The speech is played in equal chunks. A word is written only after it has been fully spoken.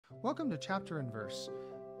Welcome to Chapter and Verse,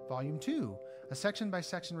 Volume 2, a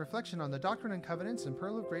section-by-section reflection on the Doctrine and Covenants and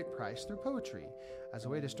Pearl of Great Price through poetry, as a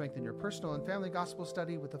way to strengthen your personal and family gospel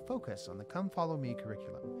study with a focus on the Come Follow Me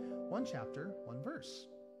curriculum. One chapter, one verse.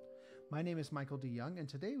 My name is Michael D. Young, and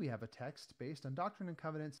today we have a text based on Doctrine and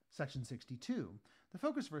Covenants, section 62. The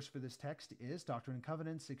focus verse for this text is Doctrine and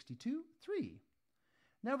Covenants 62:3.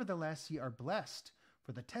 Nevertheless, ye are blessed,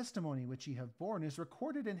 for the testimony which ye have borne is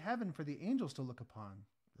recorded in heaven for the angels to look upon.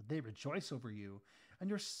 They rejoice over you, and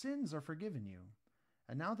your sins are forgiven you.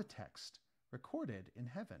 And now the text, recorded in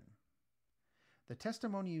heaven. The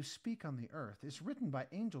testimony you speak on the earth is written by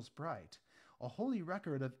angels bright, a holy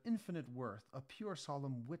record of infinite worth, a pure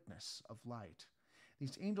solemn witness of light.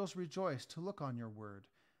 These angels rejoice to look on your word,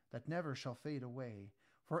 that never shall fade away.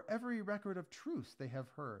 For every record of truth they have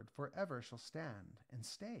heard, forever shall stand and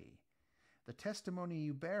stay. The testimony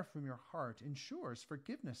you bear from your heart ensures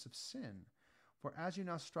forgiveness of sin. For as you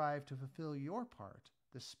now strive to fulfill your part,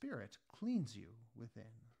 the Spirit cleans you within.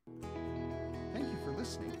 Thank you for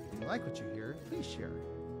listening. If you like what you hear, please share